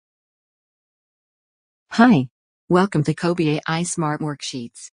Hi. Welcome to Cobie AI Smart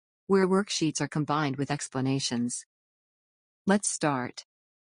Worksheets, where worksheets are combined with explanations. Let's start.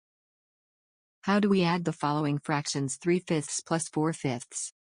 How do we add the following fractions 3/5 plus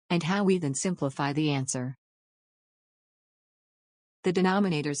 4/5? And how we then simplify the answer. The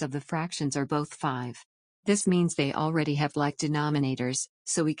denominators of the fractions are both 5. This means they already have like denominators,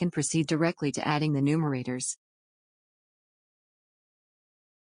 so we can proceed directly to adding the numerators.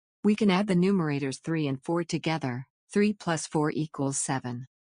 We can add the numerators 3 and 4 together. 3 plus 4 equals 7.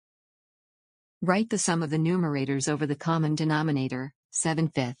 Write the sum of the numerators over the common denominator,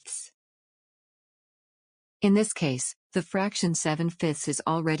 7/5. In this case, the fraction 7/5 is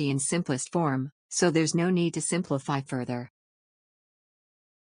already in simplest form, so there's no need to simplify further.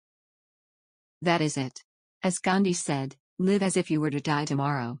 That is it. As Gandhi said, live as if you were to die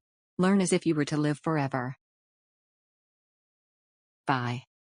tomorrow. Learn as if you were to live forever. Bye.